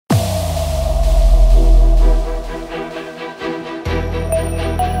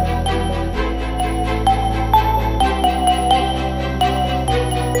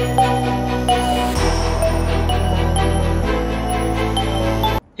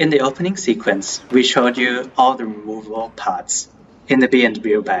In the opening sequence, we showed you all the removable parts in the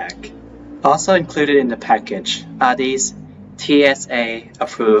B&W bag. Also included in the package are these TSA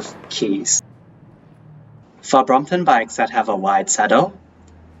approved keys. For Brompton bikes that have a wide saddle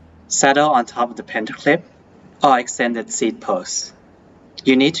on top of the pentaclip, or extended seat posts,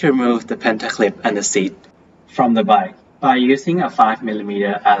 you need to remove the pentaclip and the seat from the bike by using a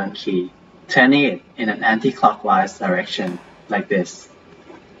 5mm Allen key, turning it in an anti-clockwise direction like this.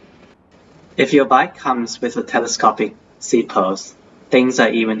 If your bike comes with a telescopic seat post, things are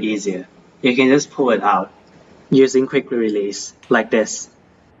even easier. You can just pull it out using quick release like this.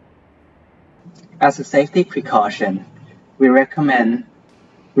 As a safety precaution, we recommend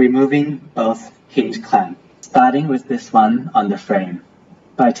removing both hinge clamps, starting with this one on the frame,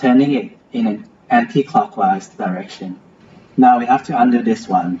 by turning it in an anti-clockwise direction. Now we have to undo this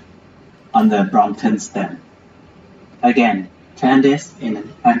one on the Brompton stem. Again, turn this in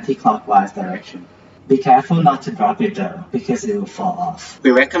an anti-clockwise direction. Be careful not to drop it though, because it will fall off.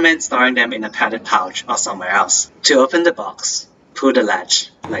 We recommend storing them in a padded pouch or somewhere else. To open the box, pull the latch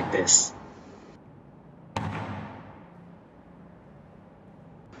like this.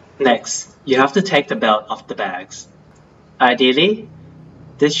 Next, you have to take the belt off the bags. Ideally,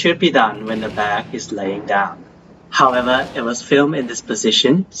 this should be done when the bag is laying down. However, it was filmed in this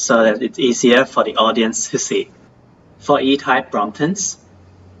position so that it's easier for the audience to see. For E-type Bromptons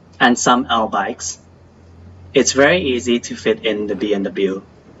and some L bikes, it's very easy to fit in the B&W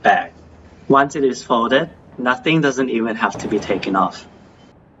bag. Once it is folded, nothing doesn't even have to be taken off.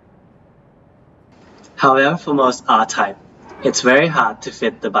 However, for most R-type, it's very hard to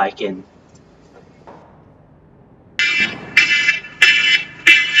fit the bike in.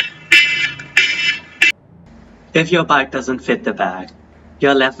 If your bike doesn't fit the bag,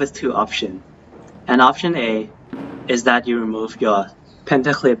 you're left with two options. And option A is that you remove your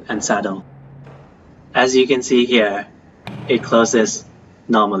pentaclip and saddle. As you can see here, it closes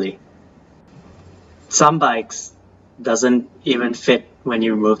normally. Some bikes doesn't even fit when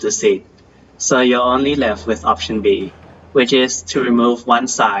you remove the seat, so you're only left with option B, which is to remove one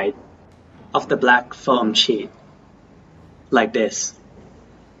side of the black foam sheet, like this.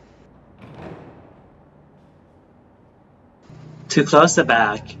 To close the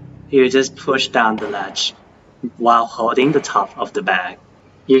bag, you just push down the latch while holding the top of the bag.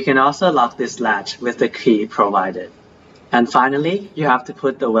 You can also lock this latch with the key provided. And finally, you have to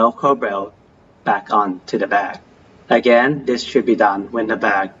put the Velcro belt back on to the bag. Again, this should be done when the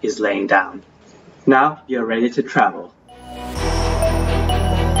bag is laying down. Now you're ready to travel.